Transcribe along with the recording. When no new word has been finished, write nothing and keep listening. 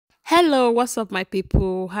Hello, what's up, my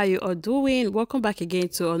people? How you all doing? Welcome back again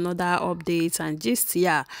to another update and gist.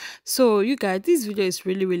 Yeah, so you guys, this video is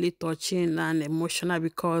really touching and emotional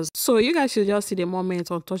because you guys should just see the moment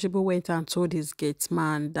Untouchable went and told his gate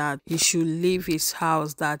man that he should leave his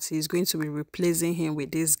house, that he's going to be replacing him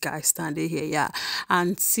with this guy standing here. Yeah,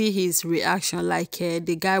 and see his reaction. Like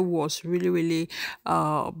the guy was really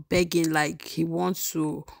begging, like he wants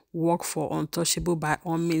to work for Untouchable by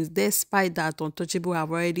all means, despite that Untouchable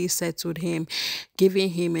have already settled him, giving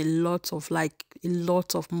him a lot of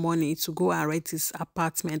money to go and rent his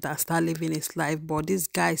apartment and start living his life. But this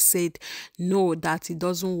guy said no, that he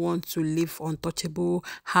doesn't want to leave Untouchable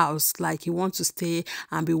house, like he wants to stay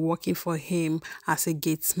and be working for him as a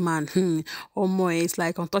gatesman. Or more, it's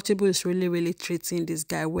like Untouchable is really treating this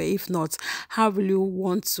guy well. If not, how will you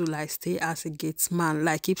want to like stay as a gatesman,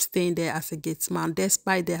 like keep staying there as a gatesman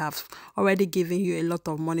despite they have already given you a lot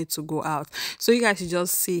of money to go out? So you guys should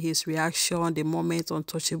just see his reaction the moment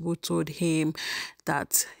Untouchable told him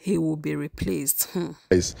that he will be replaced.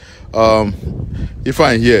 Guys, if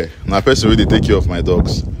I'm here, my person really take care of my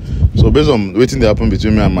dogs. So based on waiting that happen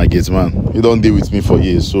between me and my gate man, he don't deal with me for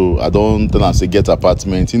years. So I don't tell him say get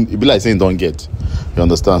apartment. It be like saying don't get. You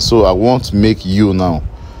understand? So I want to make you now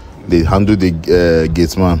they handle the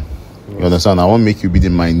gate man. You understand? I want to make you be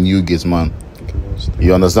my new gate man.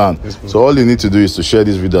 You understand? So all you need to do is to share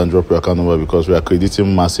this video and drop your account number because we are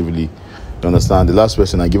crediting massively. You understand? The last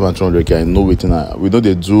person I give him 200k, I know waiting. We know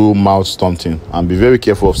they do mouth stomping and be very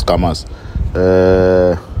careful of scammers.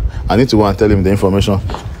 I need to go and tell him the information.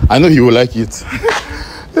 I know he will like it.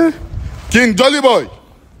 King Jolly Boy.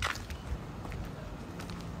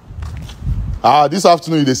 This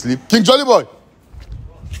afternoon they sleep. King Jolly Boy.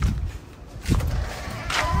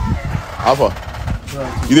 How far?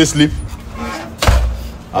 You they sleep?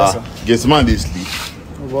 Guess man they sleep.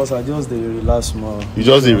 Boss, I just relax more. You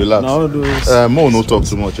just relax. Now Mo no talk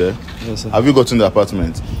too much, eh? Yes, sir. Have you gotten the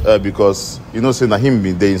apartment? Because you know, saying that him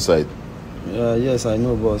been there inside. Yes, I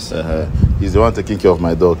know, boss. He's the one taking care of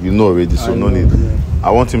my dog. You know already, so no need. Yeah.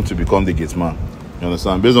 I want him to become the gate man. You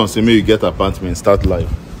understand? Based on say me, you get apartment, start life,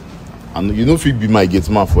 and you know if you be my gate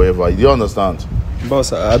man forever. You understand?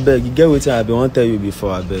 Boss, I beg. You get what I been want to tell you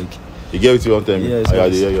before. I beg. You get what you want to tell me? Yes,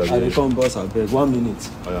 I will come, boss. I beg. 1 minute.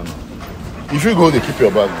 If you go, they keep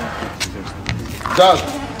your bag. Dad,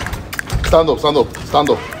 stand up. Stand.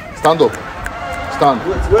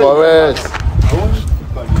 Correct.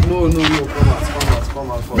 No.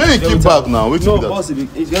 Come out. Make you keep back now. No, boss.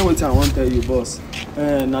 If get what I want to tell you, boss.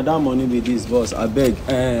 Now that money with this, boss. I beg.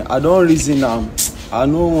 I don't reason. I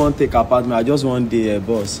don't want to take apartment. I just want the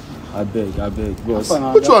boss. I beg, boss.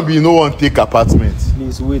 Which one be you no want take apartment?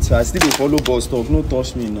 Please wait, I still dey follow boss talk. No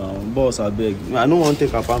touch me now, boss. I beg. I don't want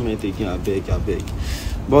take apartment again. I beg.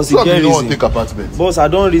 Boss, you get reason. You don't want take apartment. Boss, I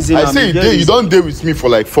don't reason. I say you don't deal with me for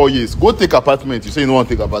like 4 years. Go take apartment. You say you don't want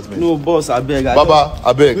take apartment. No, boss. I beg. Baba,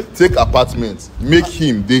 I beg. Take apartment. Make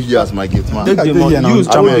him dey here as my gate man. Take the money. Use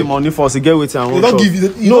the money first. You get what I want. You don't give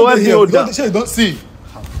you. No, you don't see.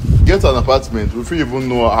 Get an apartment. We feel even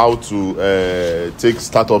know how to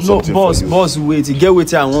start up something. No, boss, wait. You get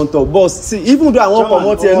what I want to. Boss, see, even though I want come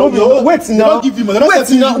out here, wait now.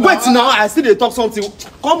 Wait now. I still dey talk something.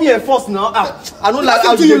 Come here first now. I don't like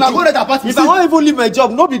how you do. If I want even leave my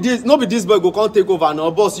job, no be this boy go come take over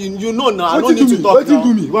now, boss. You know now. I don't need to talk now.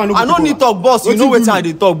 I don't need talk, boss. You know what I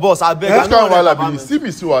dey talk, boss. I beg. See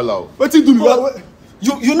me so allow. Wetin do me?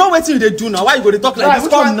 You know wetin you dey do now. Why you go dey talk like this?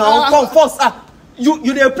 Come now. Come first.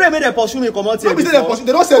 You dey pray make dem pursue me comot here. They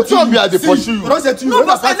don't say to you. They pursue you. No,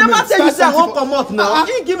 but I never tell you say I wan comot now.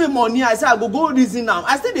 You give me money, I say I go reason now.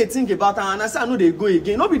 I still dey think about am and I say I no dey go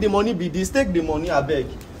again. No be the money be this. Take the money, abeg.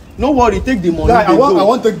 No worry, take the money. I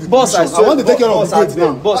want to take the boss. I want to take care of the kids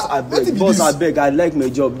now. Boss, I beg. I like my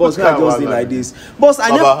job. Boss, I just dey like this. Boss, I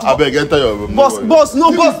never. I beg, enter your room. Boss,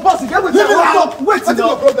 no, boss. You get what I want. Wait now. Wait, I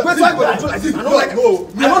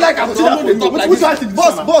don't like am.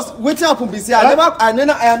 Boss, wetin happen be say I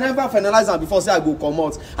never finalize am before say I go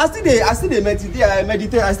comot. I still dey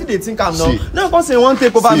meditate. I still dey think am now. Now come say wan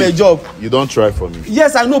take over my job. You don't try for me.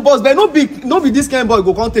 Yes, I know, boss, but no be this kind boy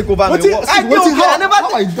go come take over my work.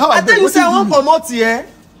 I tell you say I wan comot here.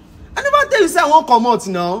 I never tell you say I wan comot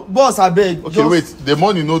now. Boss, I beg. Okay, wait. The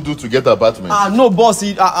money no do to get apartment. No, boss.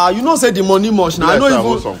 You know say the money much now. I know even.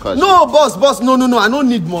 No, boss. No. I don't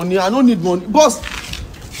need money. Boss.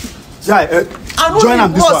 Yeah, I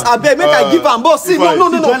don't need boss. I beg. Make I give am. Boss, see,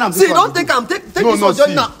 no. See, don't take am. Take this for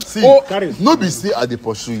join now. See, no be say I dey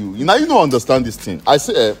pursue you. Now you don't understand this thing. I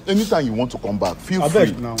say anytime you want to come back, feel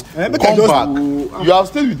free. Now. Come back. You have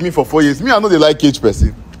stayed with me for 4 years. Me, I know they like cage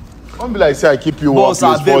person. Don't be like say I keep you boss,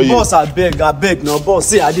 one place for you. Boss, I beg, no, boss.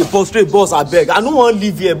 Say I dey prostrate, boss, I beg. I no wan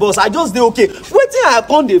live here, boss. I just dey okay. Wetin I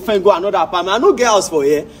come dey find go another apartment? I no get house for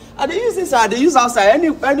here. I dey use inside, I dey use outside.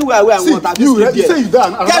 Anywhere where I want, I you say you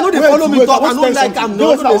done. Guy, no dey follow me talk. I no like am.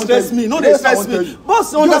 No dey stress me. No dey stress me.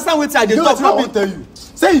 Boss, understand wetin I dey talk. No be tell you.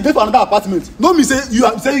 Say you dey for another apartment. No me say you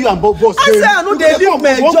and boss. I say I no dey leave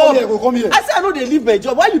my job. I say I no dey leave my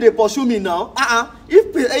job. Why you dey pursue me now?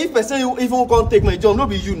 If person even come take my job, no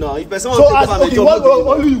be you now. If person want take over my job,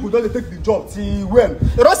 only you go just take the job till when?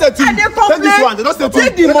 They don't say to you. Take this one. They don't say to you.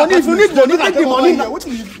 Take the money. If you need money, take the money.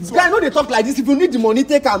 Guy, no dey talk like this. If you need the money,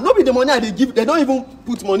 take am. No be the money I dey give. They don't even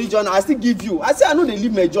put money join. I still give you. I say I no dey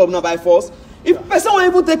leave my job now by force. If person want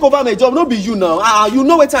even take over my job, no be you now. You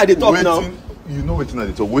know wetin I dey talk now. You know wetin I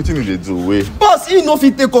dey talk. Wetin you dey do? Wait. Boss, he no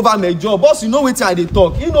fit take over my job. Boss, you know wetin I dey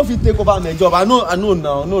talk. He no fit take over my job. I know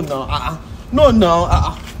now. No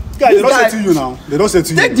now. Guy, they don't say to you now. They don't say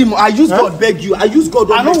to you. Take the money. I use God beg you. I use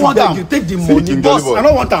God. I don't want beg you. Take the money, boss. I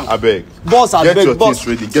don't want them. I beg. Boss, I beg. Get your Boss,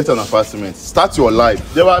 things ready. Get an apartment. Start your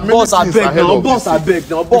life. There are many boss, I things beg ahead now. of Boss, you. I beg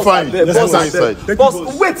now. Boss, I beg. Boss, I beg.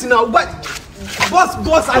 Boss, wait now. What?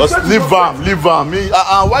 Boss, I just leave am. Me,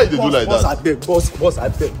 why you dey do like boss, that? Boss, I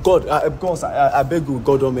beg. God, I beg you,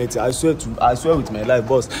 God Almighty. I swear with my life,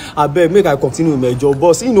 boss. I beg, make I continue with my job,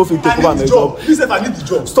 boss. You know if you take over my job. He said I need the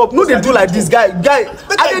job. Stop. No, they do like this, guy. I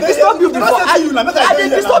dey disturb you before. I dey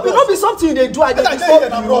disturb you. No be something they do. I dey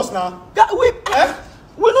disturb you.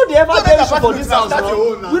 We know they ever get issue for this house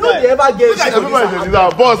now. We know they ever get issue for this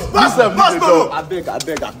house. Boss, me sef need a job.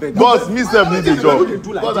 I beg. Boss, me sef need a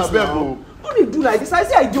job. Boss, I beg. No dey do like this. I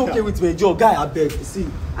say I dey okay with my job, guy. I beg. See,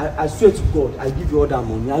 I swear to God, I give you all that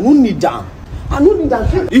money. I no need am.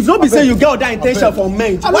 If no be say you get all that intention from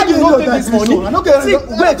men, why you no take this money? See,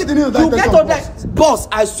 wait, you get all that. Boss,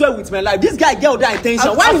 I swear with my life, this guy get all that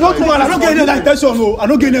intention. Why you not take this money? I don't get any other intention, no. I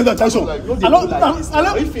don't get any other intention. Why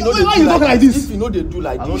you talk like this? If you know they do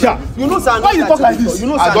like this, you know why you talk like this?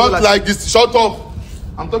 I don't like this. Shut up.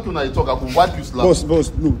 I'm talking when I talk. I can wipe you slap. Boss,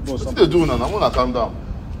 what they do now? I'm gonna calm down.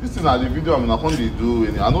 This thing na the video I'm not going to do.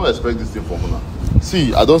 I don't expect this thing from una.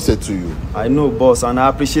 See, I don't say to you. I know, boss, and I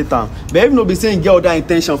appreciate them. But if no be saying get all that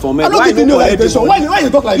intention from me, I don't get any intention. Why you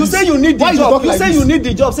talk like this? You say you need the job. You say you need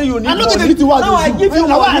the job. Say you need money. I don't get anything. Now I give you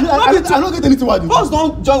money. I don't get anything. Boss,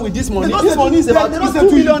 don't join with this money. This money is about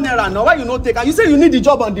 2 million naira now. Why you not take? And you say you need the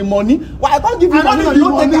job and the money. Why I can't give you money and you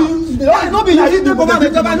don't take it? Why not be you take over the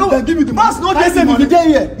job? I know. Boss, no dey save if you dey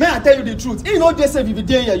here. May I tell you the truth? He no dey save if you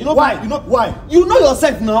dey here. You know why? Why? You know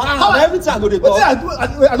yourself now. Every time I go dey talk.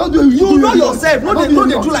 I don't do. You know yourself. No dey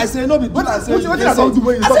do like say no be do like say. I say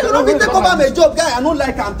you no fit take over my job, guy. I no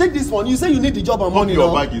like am. Take this money. You say you need the job and money now.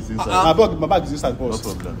 Your bag is inside. My bag is inside, boss.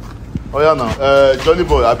 No problem. Oh yeah now, Jolly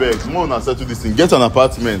boy, I beg, more na settle this thing. Get an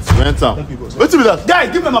apartment, rent am. Wetin be that?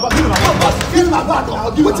 Guy, give me my bag. Give me my bag. Give me my bag.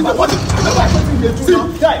 I'll give it to you. What you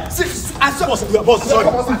do? Guy, see, I swear, boss, sorry.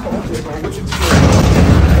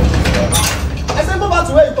 I said go back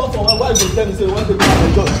to where you come from. Why you dey tell me say you want to go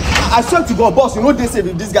my job? I swear to God, boss, you know they save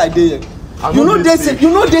if this guy dey here. You know they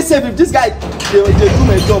save if this guy they do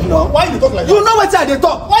my job now. Why you talk like that? You know wetin I dey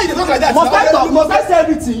talk. Why you talk like that? Must I talk? Must I say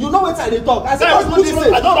everything? You know wetin I dey talk. I said boss, no dey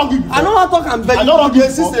save. I don't wrong you. I no wan talk am beg. I don't wrong you.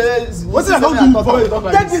 Wetin I don't do before you talk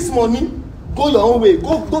like take this money, go your own way.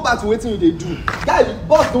 Go back to wetin you dey do. Guy,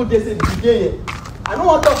 boss don dey save if you dey here. I no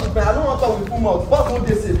wan talk with me. I no wan talk with full mouth. Boss don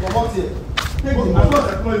dey save comot here. Take the money. I'm not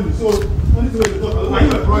employing you, so only way you talk. Why you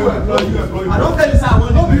employ me? I don't tell you say I wan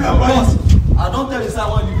leave my boss. I don't tell you say I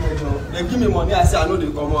wan leave my job. They give me money. I say I know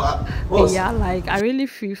they come out. Yeah, like I really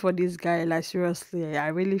feel for this guy. Like seriously, I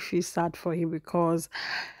really feel sad for him because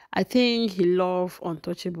I think he love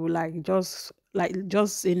Untouchable like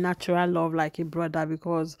just a natural love like a brother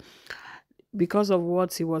because of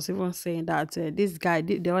what he was even saying that this guy,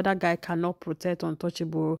 the other guy cannot protect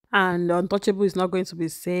Untouchable and Untouchable is not going to be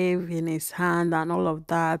safe in his hand and all of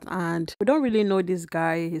that. And we don't really know this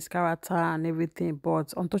guy, his character and everything,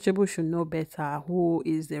 but Untouchable should know better who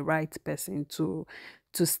is the right person to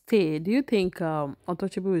stay. Do you think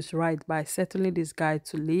Untouchable is right by settling this guy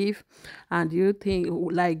to leave? And do you think,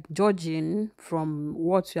 like, judging from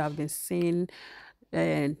what you have been seeing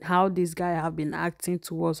and how this guy have been acting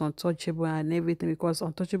towards Untouchable and everything, because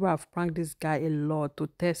Untouchable have pranked this guy a lot to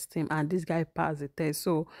test him and this guy passed the test.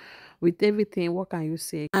 So with everything, what can you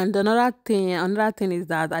say? And another thing is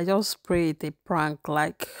that I just pray it's a prank,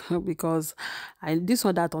 like because this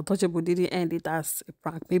one that Untouchable didn't end it as a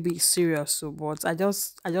prank, maybe it's serious. So but I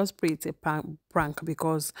just pray it's a prank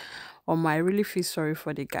because I really feel sorry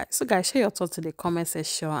for the guy. So guys, share your thoughts in the comment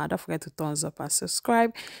section and don't forget to thumbs up and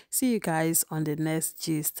subscribe. See you guys on the next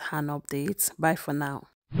gist and updates. Bye for now.